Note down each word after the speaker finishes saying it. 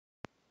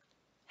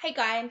Hey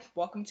guys,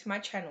 welcome to my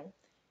channel.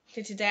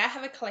 So today I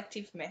have a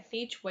collective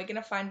message. We're going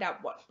to find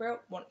out what spirit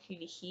wants you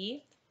to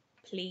hear.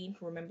 Please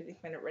remember this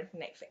may not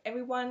resonate for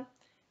everyone.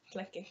 So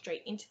let's get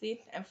straight into this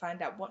and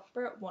find out what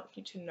spirit wants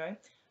you to know.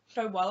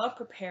 So while I'm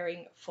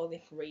preparing for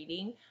this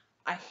reading,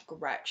 I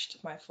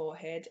scratched my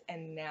forehead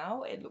and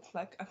now it looks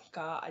like a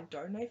scar. I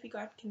don't know if you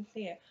guys can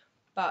see it,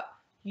 but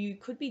you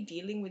could be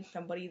dealing with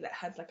somebody that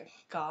has like a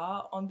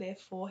scar on their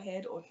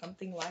forehead or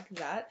something like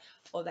that,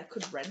 or that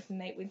could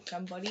resonate with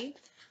somebody.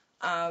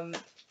 Um,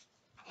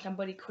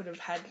 Somebody could have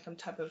had some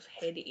type of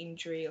head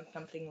injury or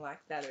something like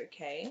that,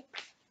 okay?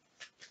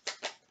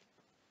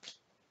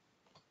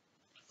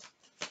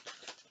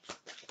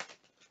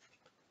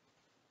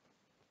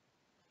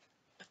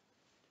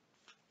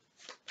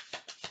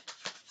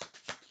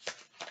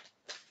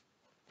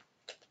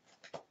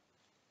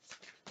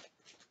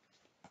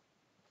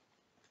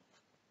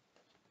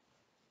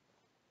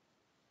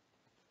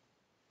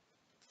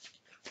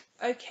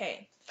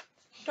 Okay,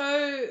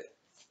 so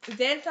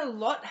there's a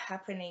lot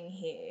happening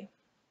here.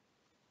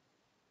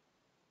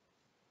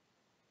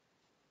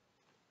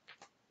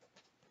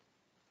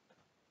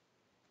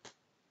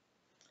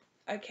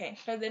 Okay,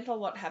 so there's a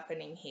lot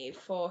happening here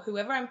for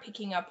whoever I'm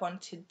picking up on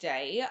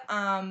today.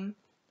 I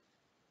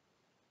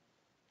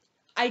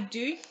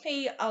do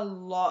see a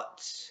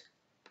lot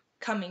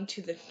coming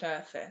to the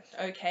surface,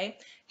 okay?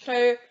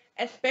 So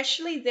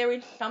especially there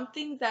is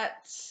something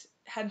that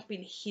has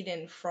been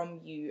hidden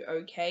from you,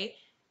 okay?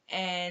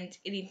 And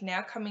it is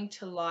now coming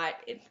to light,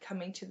 it's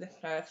coming to the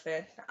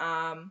surface.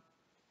 I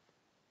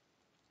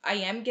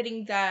am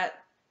getting that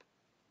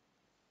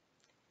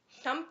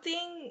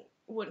something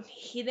was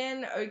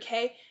hidden,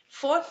 okay?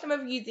 For some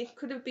of you, this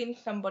could have been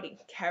somebody's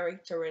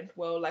character as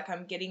well. Like,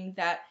 I'm getting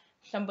that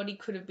somebody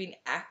could have been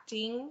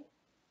acting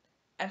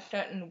a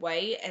certain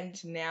way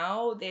and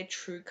now their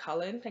true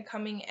colors are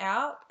coming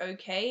out,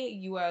 okay?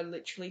 You are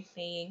literally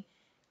seeing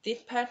this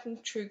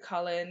person's true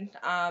colors.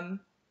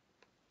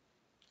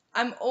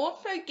 I'm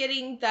also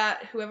getting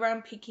that whoever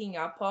I'm picking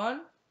up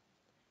on,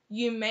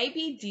 you may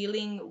be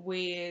dealing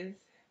with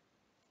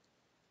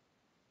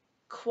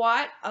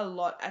quite a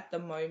lot at the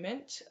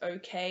moment,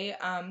 okay?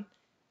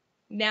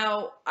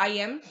 Now I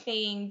am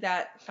seeing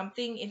that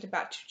something is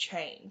about to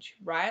change,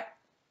 right?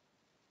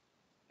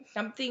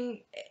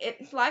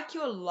 It's like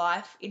your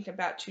life is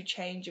about to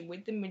change, and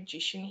with the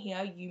Magician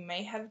here, you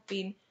may have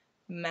been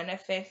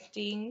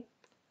manifesting.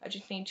 I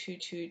just need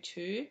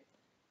 222.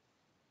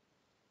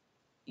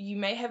 You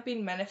may have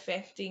been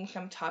manifesting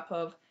some type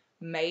of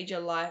major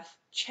life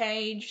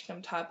change,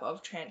 some type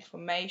of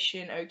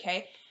transformation,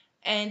 okay?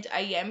 And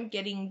I am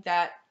getting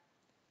that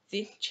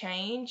this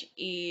change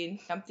is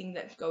something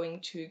that's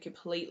going to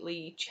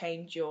completely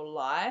change your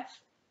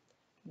life.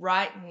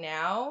 Right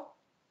now,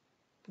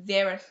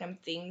 there are some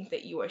things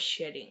that you are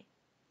shedding,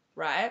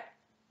 right?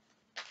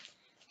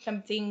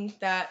 Some things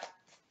that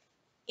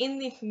in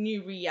this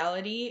new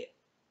reality,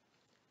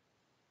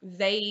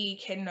 they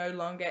can no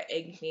longer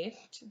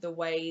exist the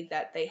way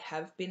that they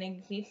have been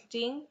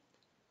existing.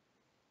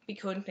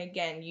 Because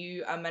again,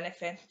 you are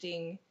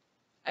manifesting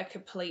a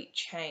complete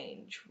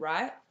change,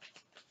 right?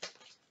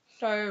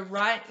 So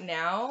right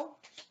now,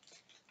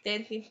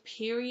 there's this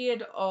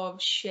period of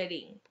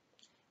shedding.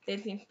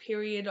 There's this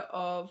period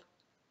of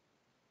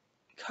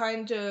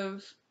kind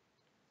of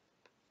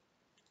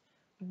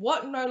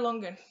what no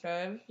longer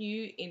serves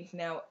you is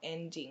now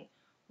ending.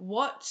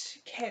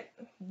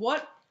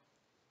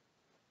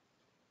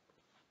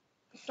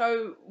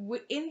 So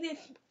in this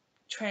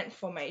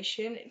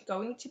transformation, it's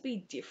going to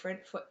be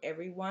different for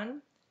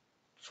everyone.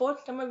 For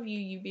some of you,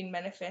 you've been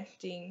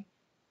manifesting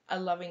a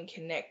loving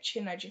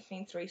connection. I just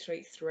need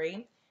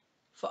 333.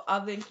 For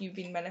others, you've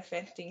been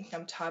manifesting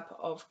some type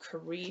of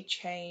career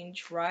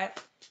change, right?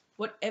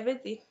 Whatever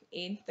this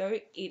is, though,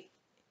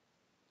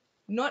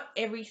 not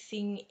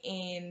everything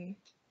in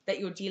that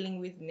you're dealing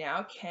with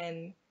now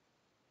can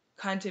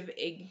kind of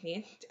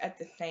exist at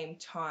the same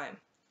time,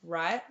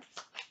 right?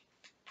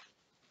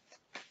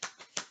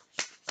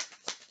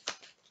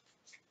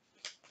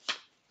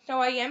 So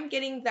I am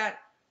getting that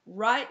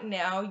right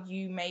now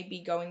you may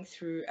be going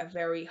through a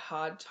very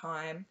hard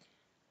time.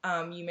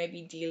 You may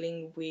be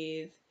dealing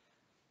with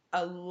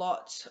a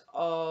lot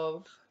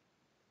of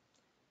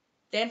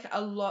there's a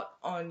lot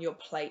on your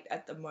plate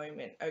at the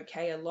moment,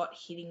 okay? A lot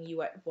hitting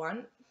you at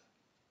once.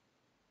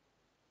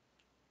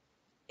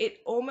 It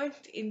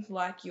almost is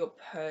like you're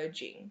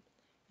purging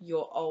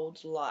your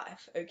old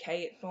life,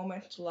 okay? It's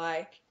almost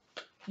like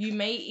you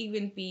may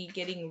even be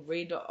getting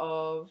rid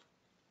of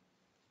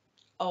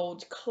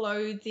old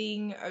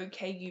clothing,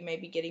 okay? You may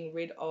be getting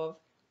rid of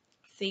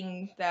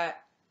things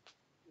that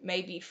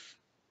maybe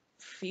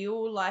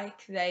feel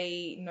like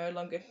they no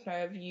longer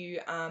serve you.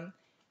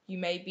 You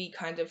may be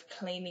kind of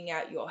cleaning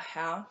out your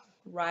house,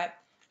 right?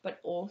 But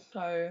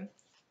also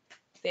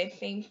there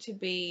seems to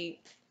be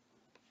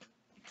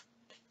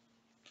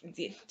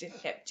this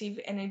deceptive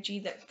energy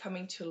that's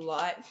coming to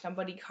light.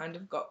 Somebody kind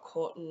of got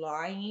caught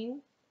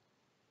lying.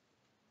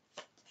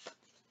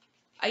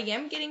 I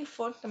am getting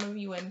for some of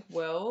you as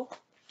well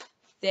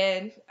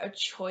then a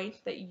choice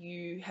that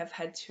you have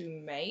had to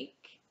make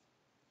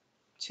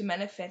to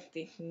manifest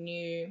this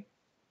new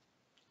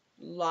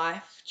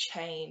life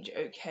change,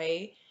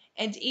 okay?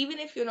 And even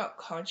if you're not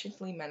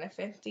consciously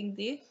manifesting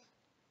this,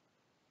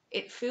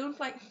 it feels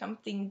like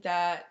something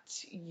that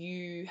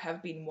you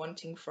have been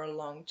wanting for a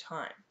long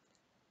time,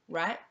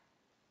 right?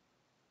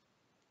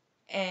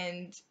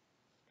 And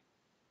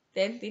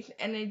then this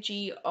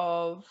energy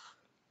of,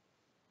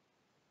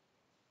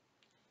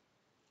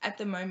 at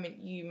the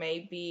moment, you may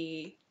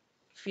be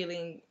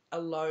feeling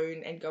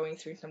alone and going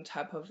through some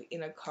type of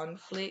inner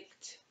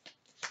conflict,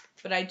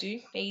 but I do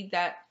see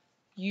that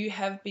you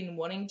have been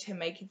wanting to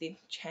make this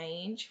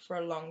change for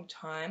a long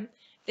time.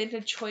 There's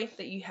a choice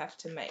that you have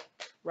to make,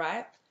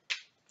 right?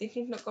 This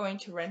is not going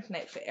to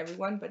resonate for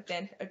everyone, but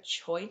then a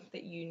choice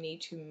that you need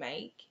to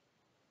make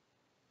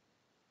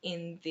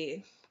in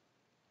this.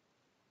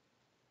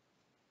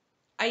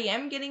 I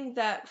am getting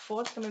that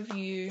for some of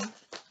you,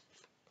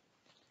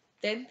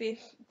 there's this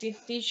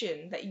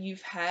decision that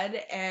you've had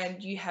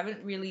and you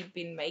haven't really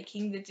been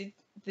making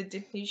the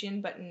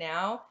decision, but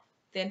now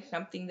there's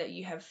something that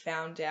you have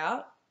found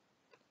out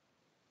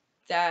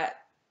that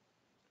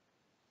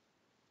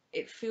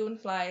it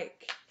feels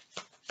like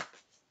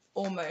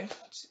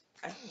almost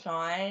a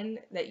sign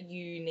that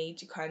you need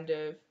to kind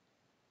of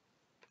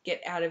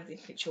get out of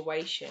this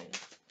situation.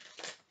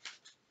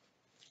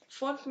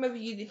 For some of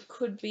you, this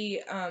could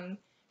be,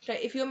 so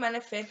if you're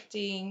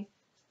manifesting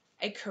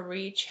a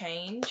career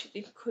change,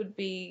 this could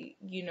be,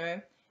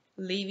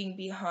 leaving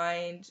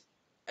behind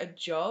a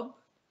job,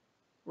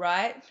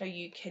 right? So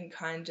you can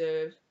kind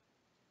of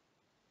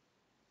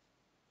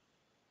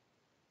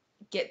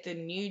get the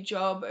new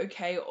job,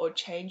 okay, or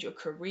change your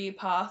career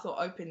path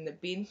or open the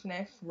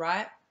business,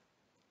 right?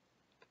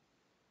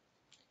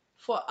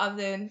 For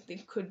others,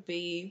 this could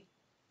be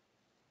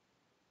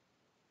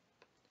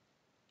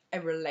a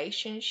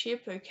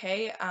relationship,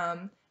 okay?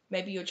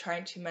 Maybe you're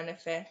trying to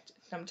manifest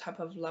some type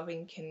of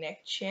loving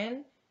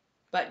connection,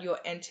 but you're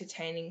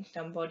entertaining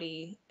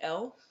somebody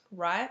else,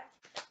 right?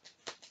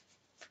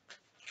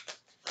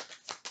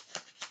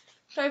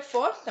 So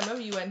for some of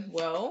you as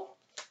well,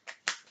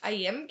 I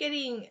am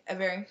getting a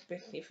very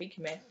specific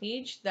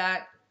message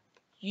that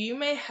you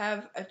may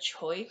have a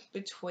choice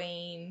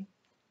between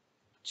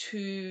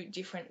two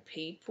different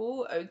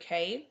people,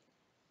 okay?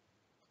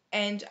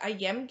 And I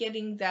am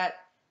getting that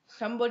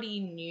somebody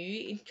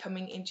new is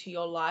coming into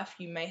your life.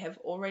 You may have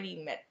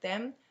already met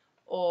them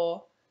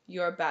or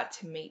you're about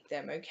to meet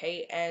them,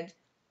 okay? And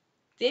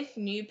this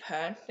new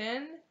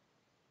person,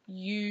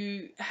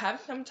 you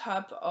have some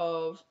type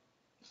of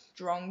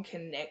strong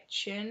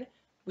connection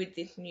with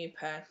this new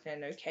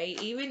person, okay?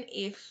 Even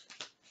if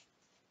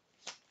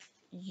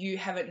you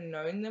haven't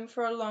known them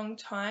for a long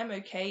time,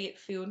 okay? It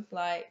feels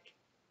like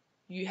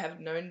you have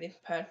known this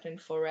person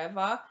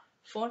forever.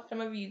 For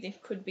some of you, this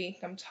could be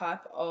some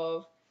type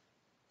of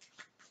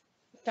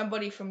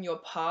somebody from your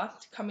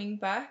past coming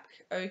back,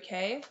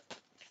 okay?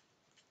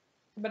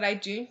 But I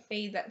do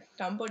see that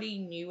somebody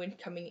new is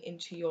coming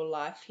into your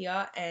life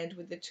here, and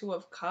with the Two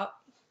of Cups,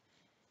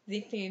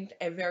 this is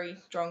a very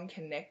strong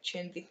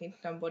connection. This is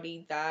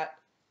somebody that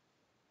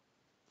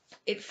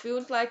it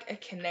feels like a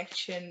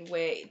connection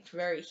where it's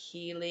very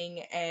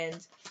healing,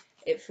 and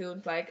it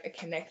feels like a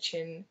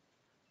connection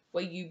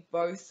where you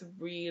both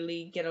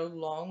really get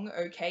along,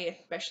 okay?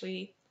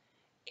 Especially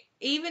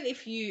even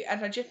if you,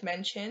 as I just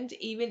mentioned,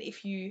 even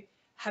if you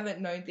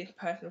haven't known this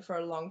person for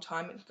a long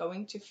time, it's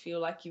going to feel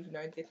like you've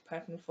known this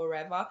person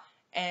forever.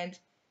 And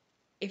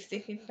if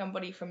this is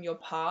somebody from your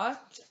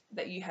past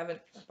that you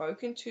haven't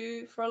spoken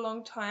to for a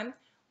long time,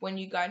 when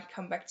you guys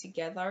come back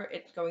together,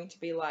 it's going to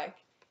be like,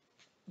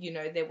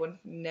 there was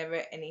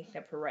never any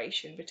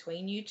separation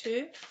between you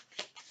two.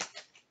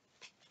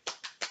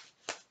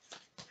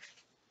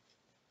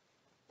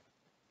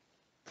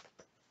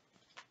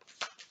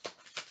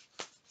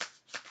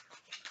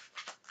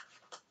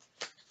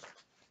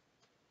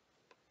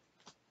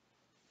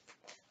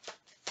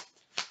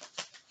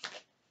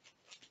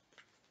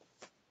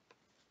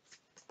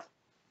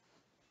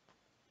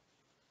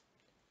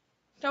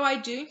 So I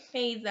do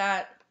see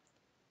that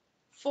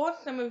for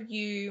some of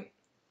you,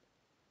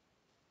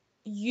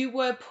 you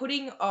were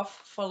putting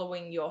off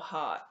following your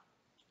heart,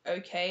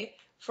 okay?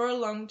 For a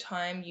long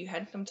time, you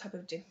had some type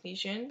of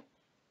decision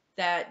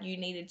that you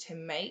needed to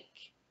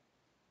make,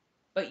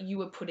 but you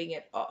were putting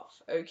it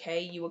off,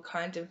 okay? You were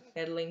kind of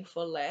settling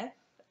for less.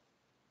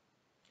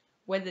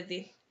 Whether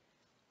this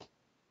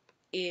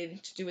is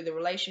to do with a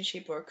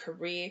relationship or a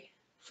career,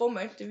 for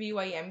most of you,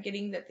 I am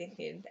getting that this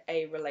is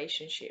a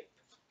relationship.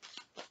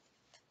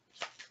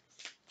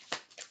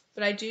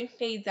 But I do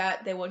see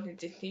that there was a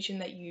decision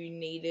that you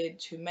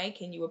needed to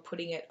make and you were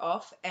putting it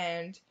off,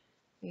 and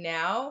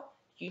now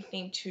you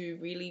seem to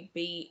really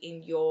be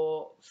in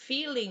your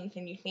feelings,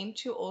 and you seem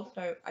to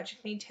also, I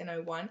just need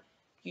 1001,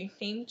 you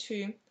seem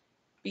to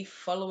be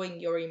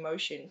following your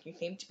emotions. You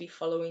seem to be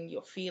following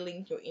your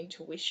feelings, your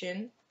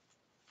intuition.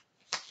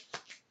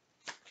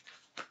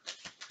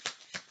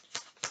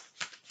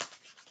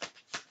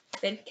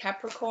 then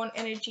Capricorn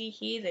energy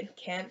here, then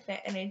Cancer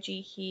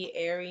energy here,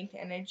 Aries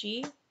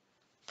energy,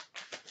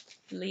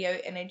 Leo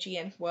energy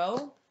as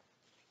well.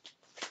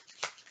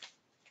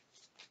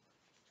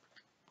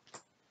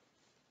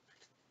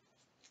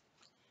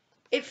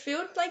 It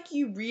feels like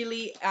you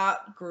really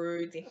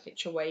outgrew this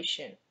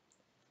situation,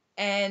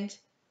 and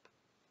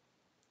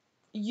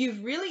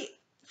you've really,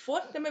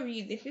 for some of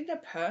you, this is a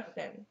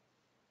person,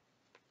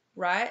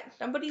 right?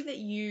 Somebody that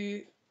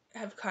you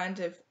have kind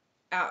of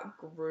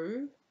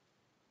outgrew,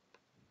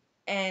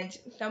 and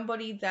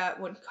somebody that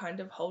was kind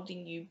of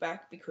holding you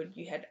back because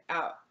you had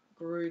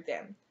outgrew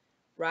them,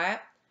 right?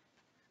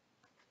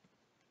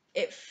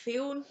 It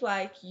feels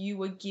like you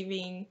were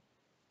giving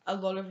a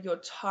lot of your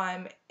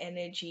time,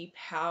 energy,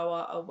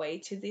 power away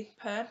to this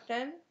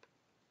person.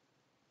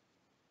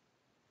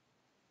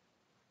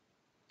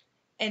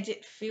 And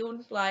it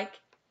feels like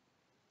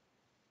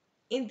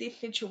in this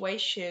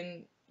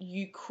situation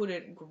you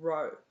couldn't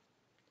grow.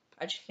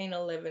 I just seen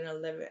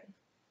 1111.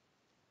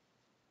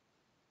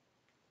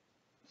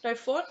 So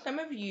for some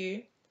of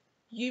you,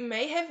 you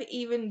may have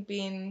even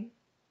been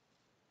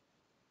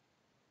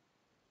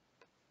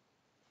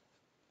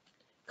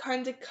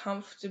kind of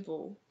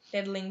comfortable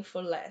settling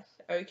for less,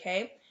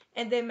 okay?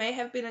 And there may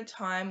have been a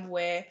time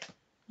where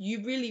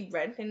you really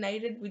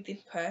resonated with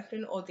this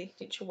person or this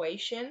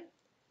situation,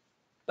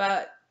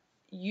 but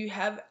you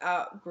have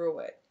outgrew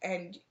it,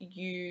 and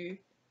you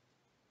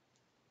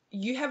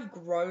have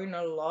grown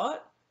a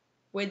lot,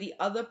 where the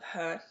other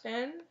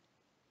person,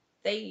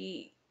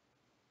 they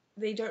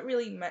don't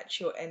really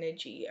match your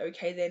energy,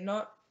 okay?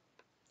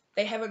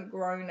 They haven't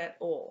grown at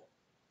all,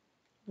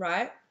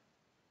 right?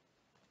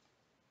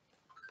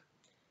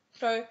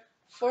 So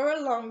for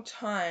a long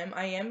time,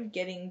 I am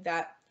getting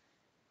that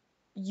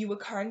you were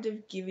kind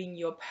of giving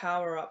your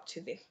power up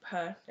to this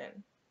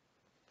person,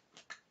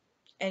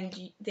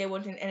 and there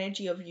was an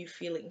energy of you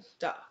feeling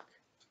stuck.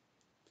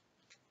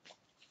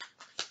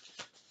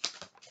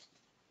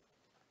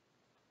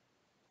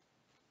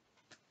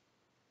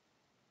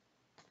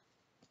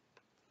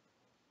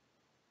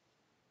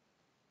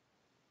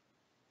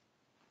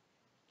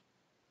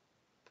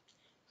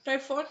 So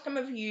for some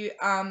of you,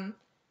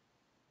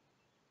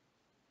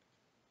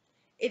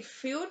 it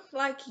feels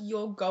like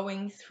you're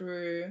going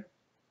through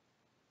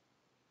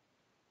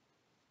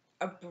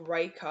a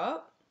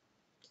breakup,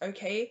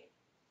 okay?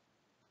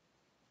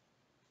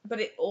 But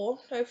it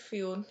also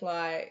feels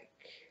like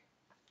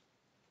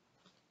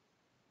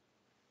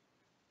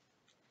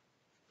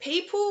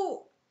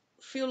people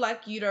feel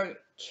like you don't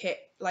care,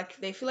 like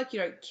they feel like you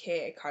don't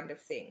care, kind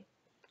of thing,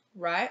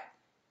 right?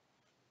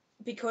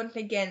 Because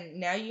again,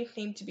 now you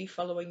seem to be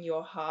following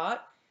your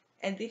heart,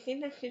 and this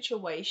is a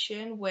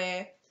situation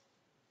where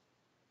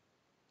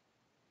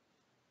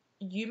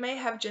you may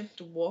have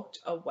just walked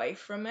away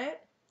from it,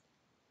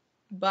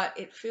 but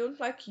it feels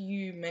like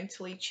you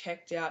mentally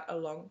checked out a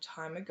long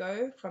time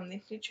ago from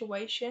this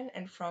situation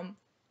and from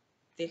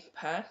this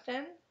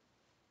person.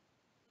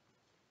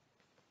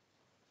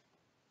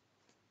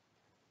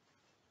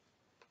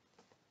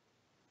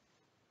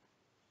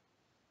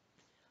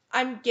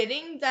 I'm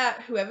getting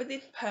that whoever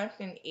this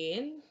person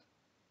is,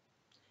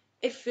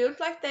 it feels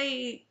like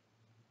they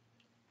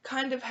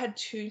kind of had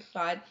two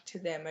sides to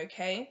them,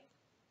 okay?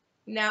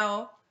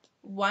 Now,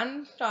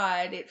 one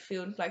side, it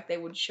feels like they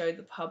would show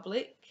the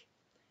public,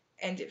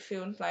 and it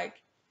feels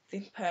like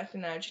this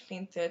person, I just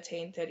in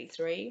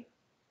 1333,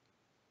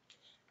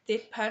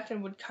 this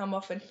person would come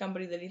off as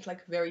somebody that is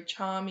like very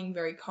charming,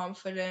 very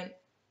confident,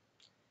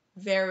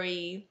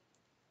 very,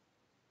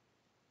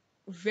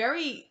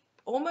 very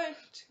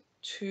almost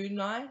too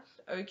nice,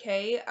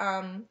 okay?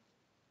 Now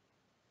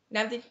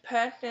this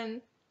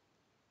person,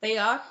 they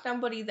are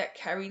somebody that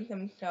carries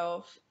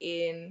themselves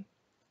in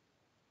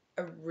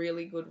a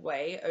really good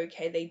way,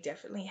 okay? They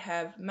definitely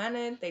have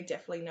manners, they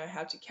definitely know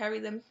how to carry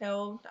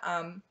themselves,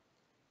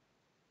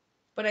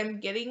 but I'm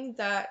getting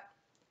that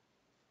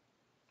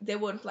there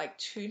was like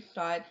two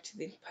sides to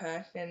this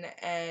person,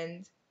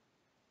 and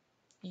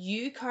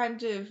you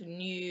kind of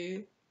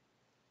knew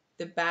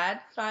the bad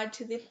side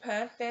to this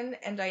person,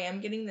 and I am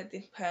getting that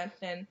this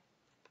person,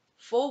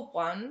 for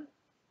one,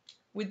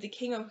 with the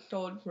King of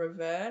Swords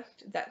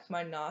reversed, that's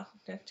my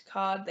narcissist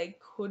card. They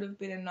could have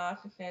been a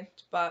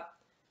narcissist, but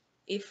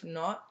if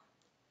not,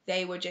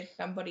 they were just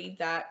somebody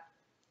that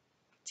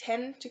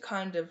tend to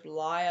kind of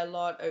lie a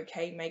lot,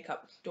 okay, make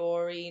up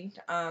stories,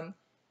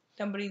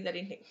 somebody that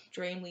is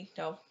extremely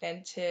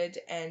self-centered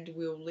and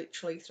will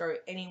literally throw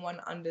anyone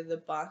under the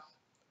bus,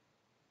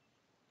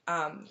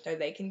 so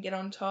they can get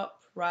on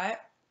top, right?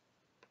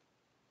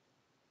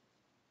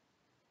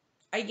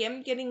 I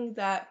am getting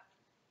that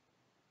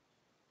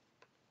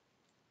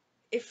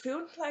it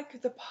feels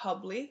like the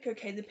public,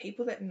 okay, the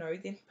people that know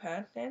this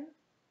person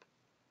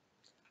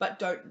but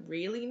don't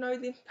really know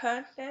this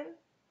person,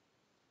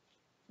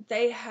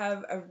 they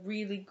have a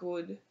really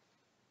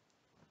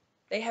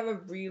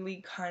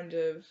kind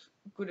of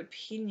good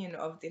opinion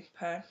of this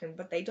person,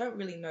 but they don't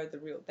really know the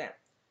real them,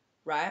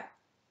 right?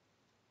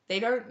 They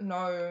don't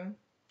know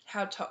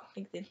how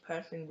toxic this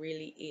person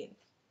really is.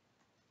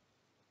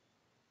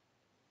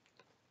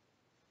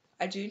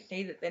 I do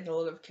think that there's a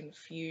lot of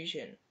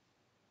confusion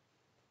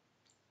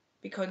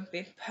because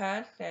this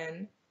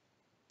person,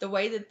 the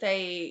way that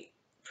they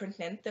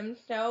present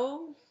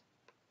themselves,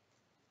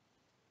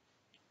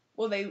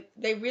 well,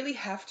 they really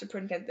have to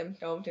present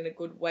themselves in a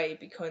good way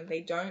because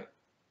they don't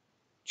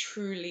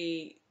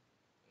truly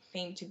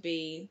seem to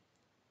be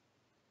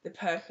the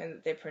person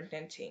that they're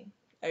presenting.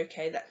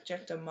 Okay, that's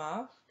just a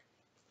mask.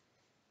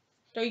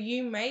 So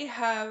you may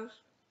have,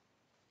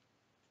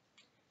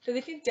 so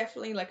this is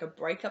definitely like a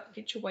breakup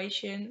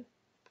situation,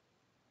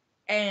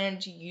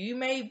 and you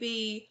may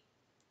be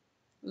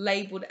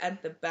labeled as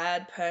the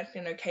bad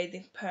person. Okay,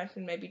 this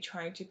person may be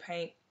trying to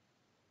paint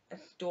a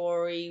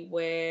story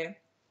where,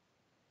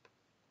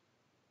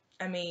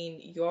 I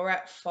mean, you're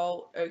at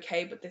fault,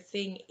 okay, but the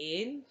thing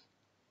is,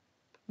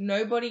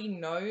 nobody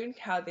knows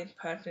how this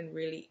person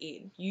really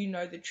is. You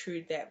know the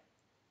true them,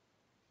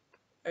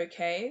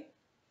 okay?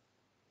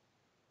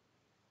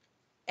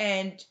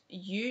 And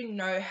you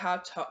know how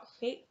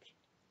toxic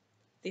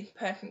this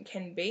person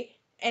can be.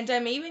 And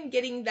I'm even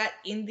getting that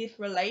in this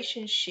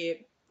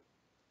relationship,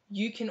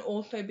 you can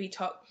also be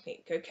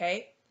toxic,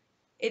 okay?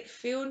 It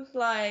feels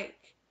like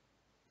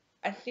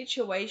a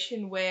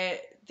situation where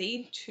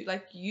these two,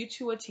 like you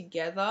two are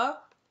together,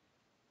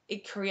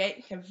 it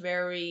creates a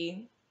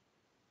very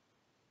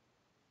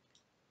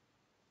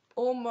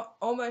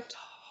almost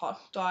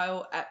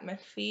hostile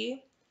atmosphere,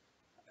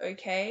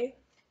 okay?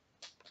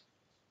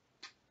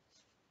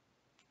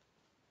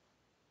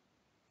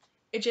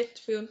 It just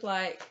feels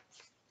like,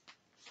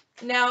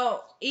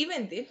 now,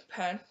 even this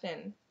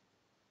person,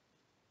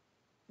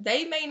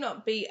 they may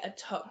not be a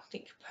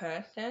toxic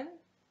person,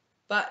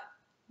 but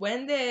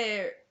when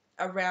they're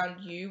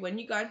around you, when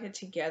you guys are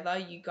together,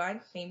 you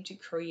guys seem to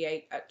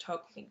create a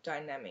toxic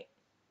dynamic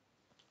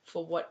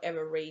for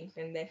whatever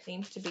reason. There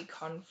seems to be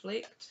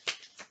conflict.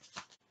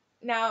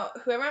 Now,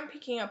 whoever I'm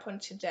picking up on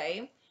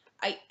today,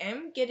 I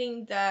am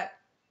getting that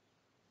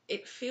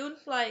it feels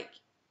like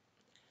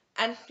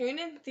as soon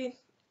as this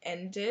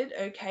ended,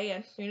 okay,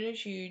 as soon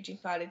as you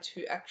decided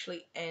to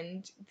actually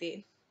end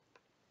this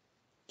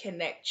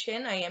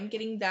connection, I am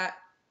getting that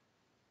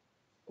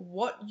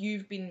what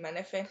you've been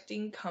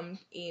manifesting comes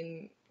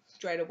in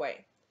straight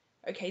away.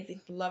 Okay,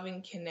 this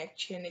loving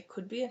connection, it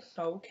could be a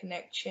soul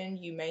connection.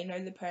 You may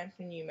know the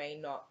person, you may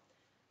not,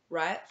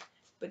 right?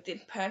 But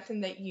this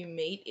person that you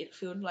meet, it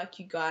feels like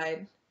you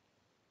guys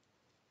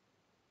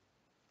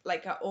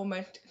like are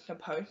almost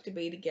supposed to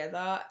be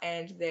together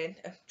and there's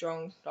a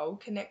strong soul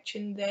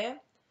connection there.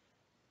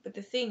 But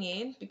the thing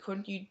is, because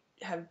you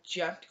have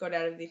just got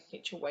out of this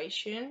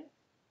situation,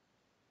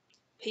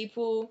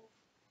 people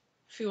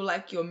feel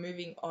like you're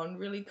moving on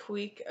really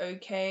quick,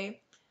 okay?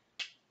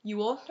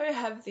 You also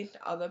have this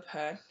other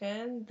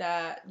person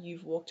that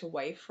you've walked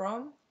away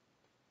from,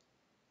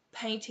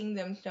 painting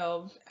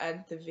themselves as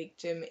the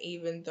victim,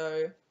 even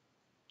though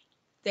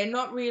they're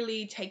not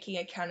really taking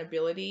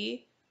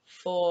accountability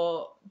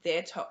for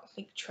their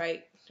toxic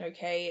traits,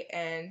 okay?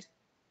 And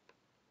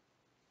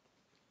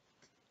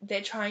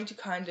they're trying to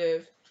kind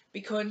of,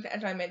 because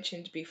as I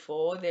mentioned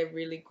before, they're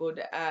really good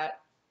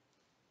at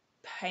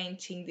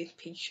painting this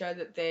picture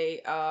that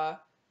they are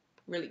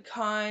really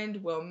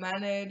kind, well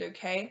mannered,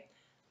 okay?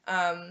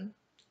 And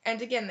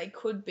again, they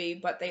could be,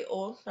 but they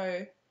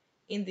also,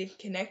 in this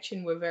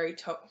connection, were very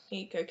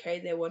toxic, okay?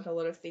 There was a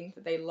lot of things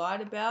that they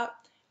lied about,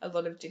 a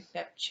lot of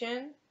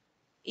deception.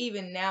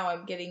 Even now,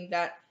 I'm getting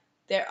that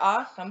there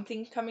are some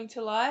things coming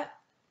to light.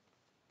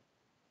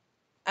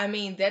 I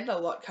mean, there's a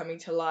lot coming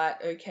to light,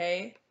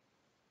 okay?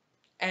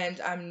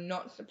 And I'm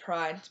not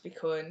surprised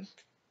because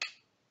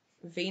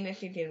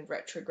Venus is in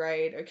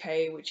retrograde,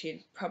 okay, which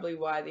is probably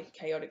why this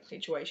chaotic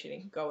situation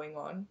is going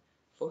on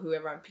for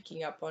whoever I'm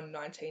picking up on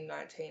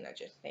 1919, I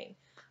just think.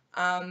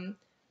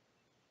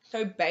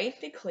 So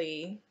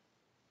basically,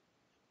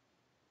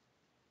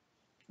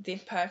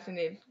 this person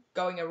is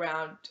going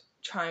around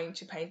trying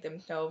to paint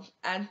themselves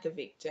as the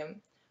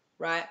victim,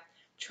 right?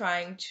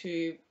 Trying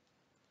to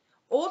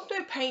also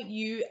paint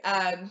you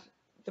as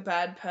the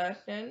bad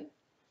person.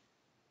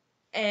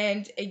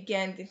 And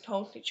again, this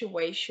whole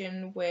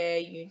situation where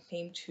you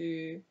seem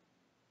to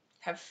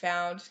have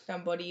found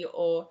somebody,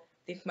 or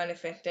this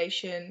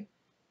manifestation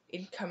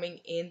is coming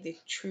in, this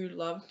true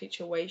love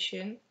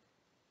situation,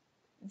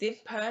 this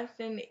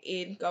person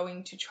is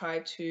going to try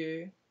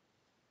to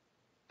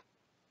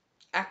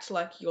act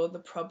like you're the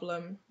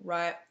problem,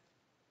 right?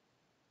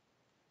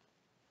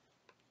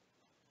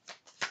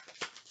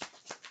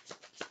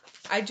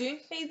 I do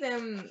see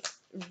them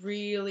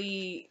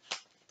really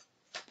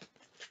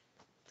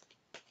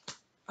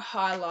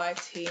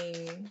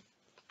highlighting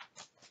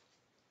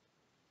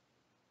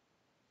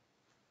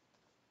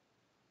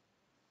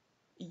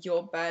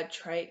your bad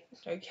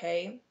traits,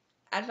 okay?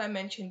 As I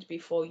mentioned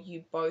before,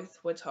 you both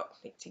were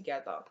toxic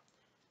together.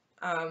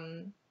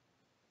 Um,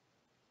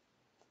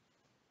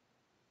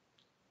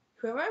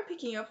 Whoever I'm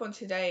picking up on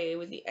today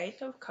with the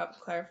Eight of Cups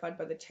clarified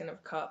by the Ten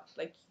of Cups,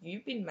 like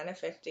you've been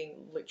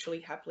manifesting literally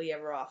happily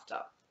ever after.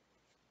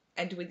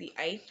 And with the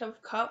Eight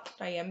of Cups,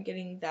 I am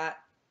getting that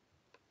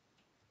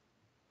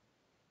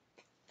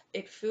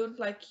it feels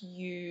like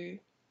you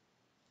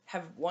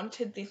have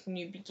wanted this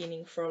new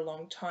beginning for a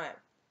long time.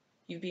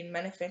 You've been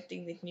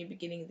manifesting this new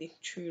beginning, this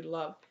true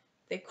love.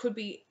 There could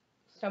be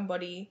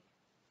somebody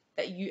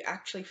that you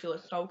actually feel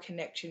a soul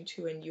connection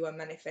to and you are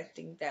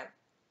manifesting them,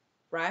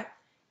 right?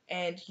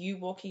 And you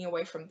walking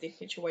away from this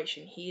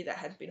situation here that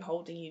has been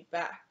holding you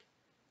back,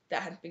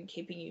 that has been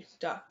keeping you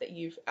stuck, that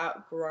you've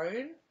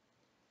outgrown,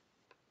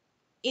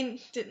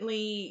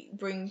 instantly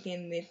brings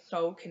in this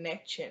soul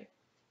connection,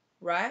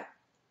 right?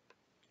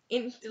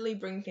 Instantly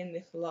brings in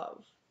this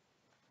love.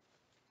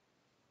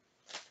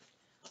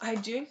 I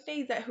do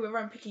see that whoever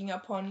I'm picking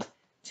up on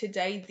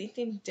today, this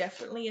is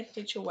definitely a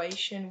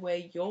situation where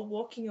you're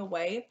walking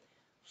away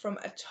from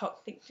a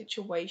toxic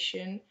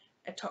situation,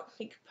 a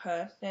toxic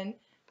person,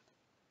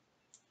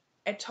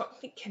 a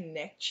toxic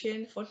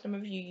connection. For some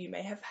of you, you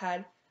may have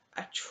had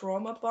a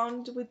trauma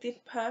bond with this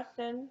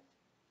person.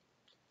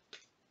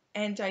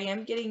 And I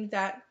am getting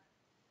that,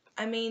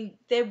 I mean,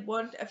 there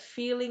was a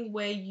feeling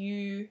where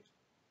you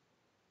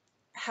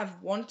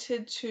have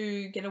wanted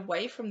to get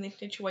away from this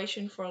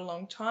situation for a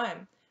long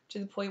time, to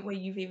the point where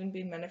you've even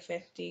been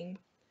manifesting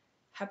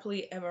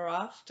happily ever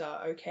after,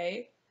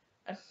 okay?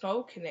 A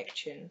soul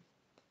connection.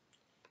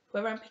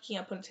 Whoever I'm picking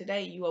up on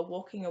today, you are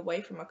walking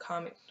away from a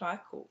karmic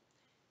cycle.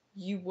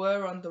 You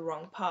were on the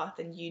wrong path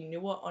and you knew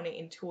it on an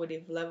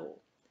intuitive level.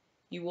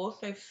 You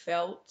also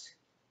felt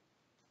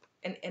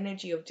an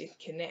energy of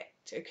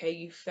disconnect, okay?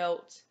 You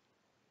felt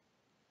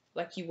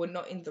like you were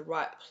not in the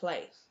right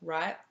place,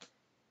 right?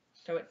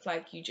 So it's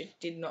like you just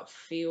did not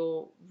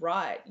feel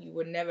right.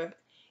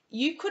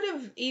 You could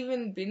have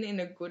even been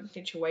in a good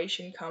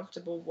situation,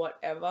 comfortable,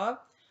 whatever,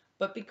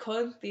 but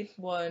because this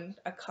was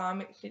a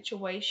karmic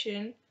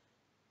situation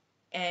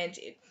and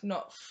it's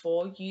not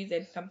for you,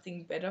 there's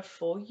something better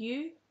for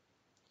you,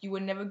 you were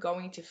never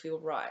going to feel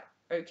right,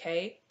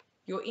 okay?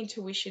 Your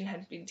intuition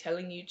had been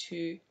telling you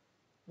to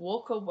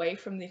walk away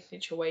from this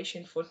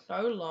situation for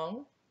so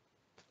long,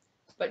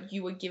 but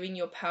you were giving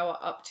your power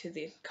up to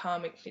this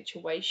karmic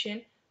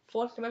situation.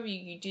 For some of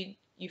you,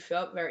 you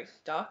felt very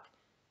stuck.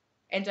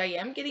 And I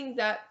am getting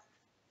that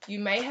you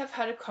may have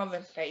had a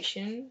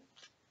conversation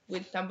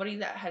with somebody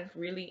that has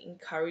really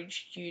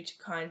encouraged you to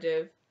kind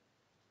of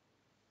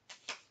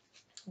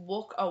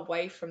walk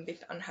away from this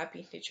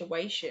unhappy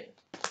situation.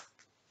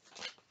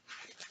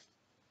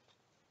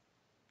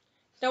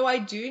 So I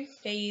do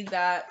see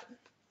that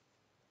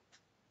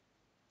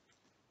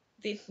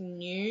this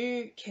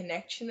new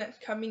connection that's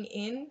coming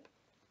in,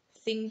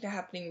 things are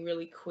happening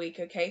really quick,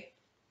 okay?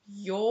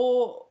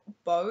 You're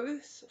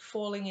both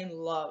falling in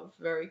love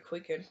very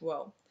quick as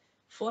well.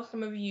 For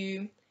some of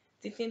you,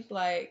 this is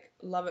like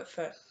love at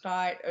first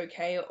sight,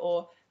 okay?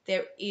 Or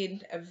there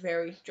is a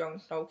very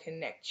strong soul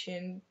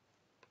connection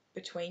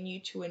between you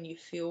two and you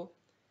feel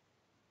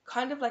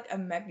kind of like a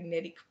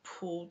magnetic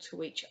pull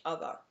to each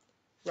other,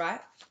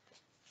 right?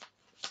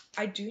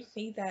 I do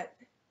see that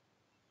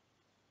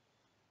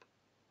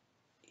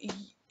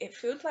it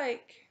feels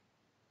like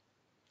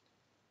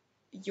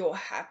you're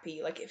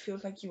happy. Like, it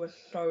feels like you are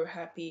so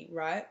happy,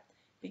 right?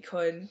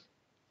 Because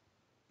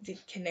this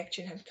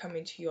connection has come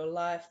into your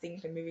life,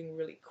 things are moving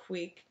really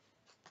quick.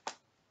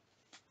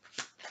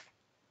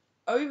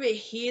 Over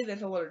here,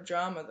 there's a lot of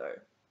drama though.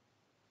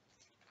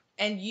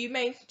 And you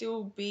may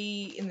still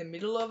be in the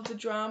middle of the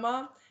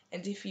drama,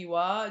 and if you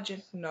are,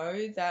 just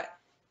know that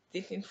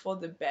this is for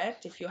the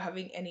best. If you're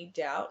having any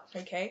doubt,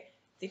 okay,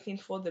 this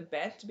is for the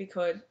best,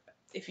 because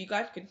if you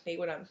guys could see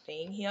what I'm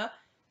seeing here,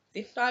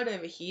 this side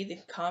over here,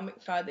 this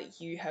karmic side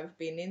that you have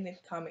been in, this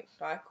karmic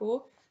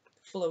cycle,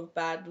 full of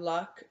bad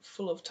luck,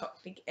 full of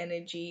toxic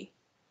energy,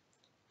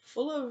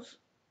 full of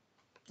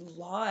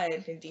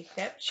lies and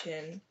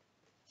deception,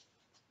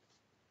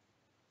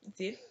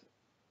 this,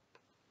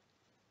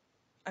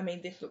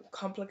 this looked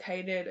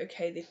complicated,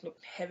 okay, this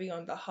looked heavy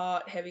on the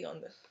heart, heavy on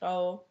the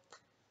soul.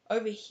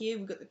 Over here,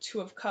 we've got the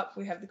Two of Cups,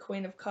 we have the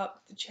Queen of Cups,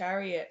 the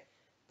Chariot,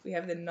 we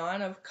have the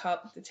Nine of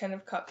Cups, the Ten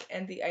of Cups,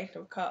 and the Eight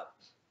of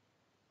Cups,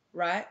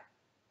 right?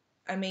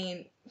 I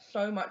mean,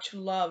 so much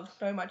love,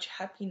 so much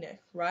happiness,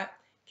 right?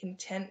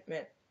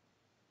 Contentment.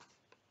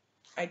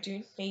 I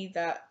do see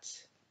that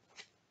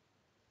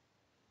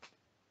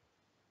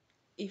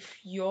if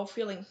you're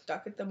feeling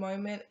stuck at the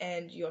moment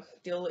and you're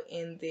still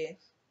in this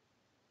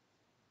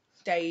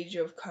stage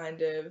of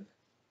kind of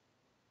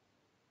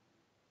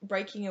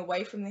breaking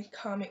away from this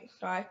karmic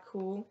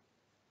cycle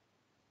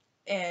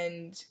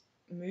and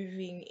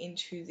moving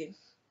into this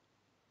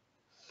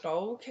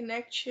soul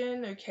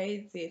connection,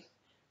 okay, this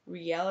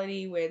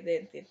reality where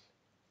there's this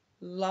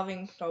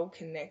loving soul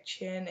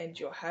connection and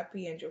you're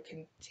happy and you're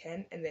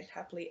content and then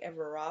happily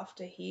ever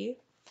after here.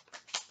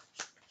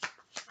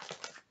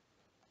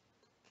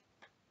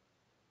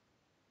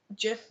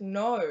 Just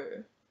know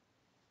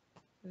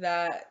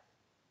that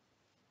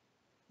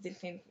this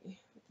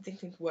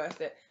is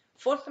worth it.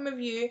 For some of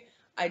you,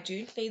 I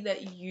do see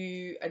that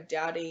you are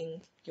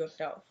doubting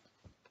yourself,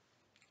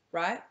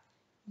 right?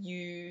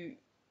 You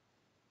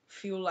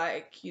feel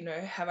like,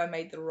 have I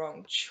made the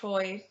wrong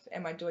choice?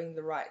 Am I doing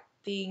the right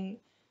thing?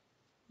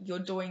 You're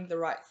doing the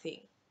right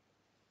thing.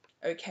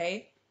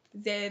 okay,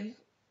 then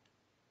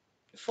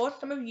for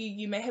some of you,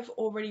 you may have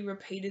already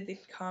repeated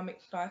this karmic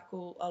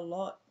cycle a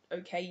lot,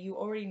 okay? You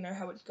already know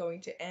how it's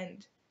going to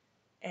end,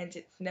 and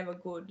it's never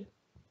good,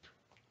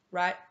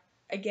 right?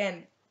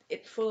 Again,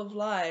 it's full of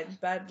lies,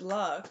 bad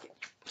luck,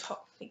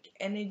 toxic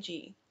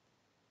energy.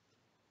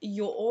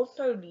 You're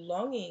also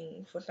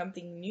longing for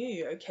something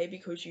new, okay?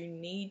 Because you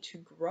need to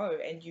grow,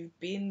 and you've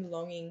been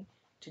longing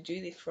to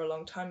do this for a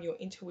long time. Your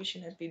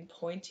intuition has been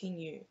pointing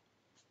you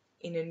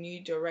in a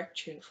new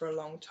direction for a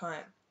long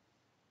time.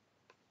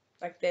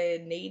 Like, there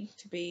needs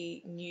to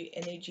be new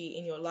energy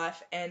in your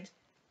life, and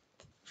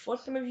for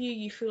some of you,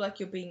 you feel like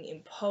you're being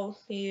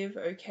impulsive,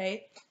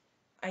 okay?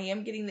 I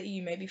am getting that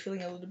you may be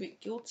feeling a little bit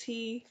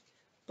guilty,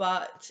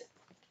 but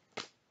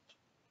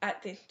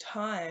at this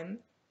time,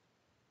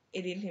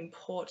 it is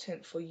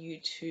important for you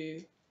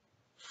to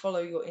follow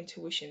your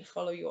intuition,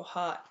 follow your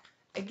heart.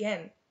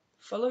 Again,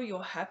 follow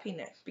your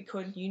happiness,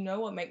 because you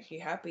know what makes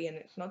you happy, and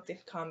it's not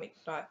this karmic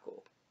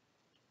cycle,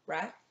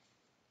 right?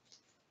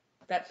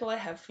 That's all I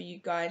have for you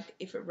guys.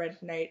 If it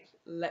resonates,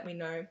 let me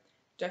know.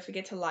 Don't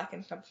forget to like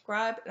and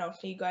subscribe, and I'll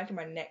see you guys in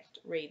my next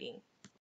reading.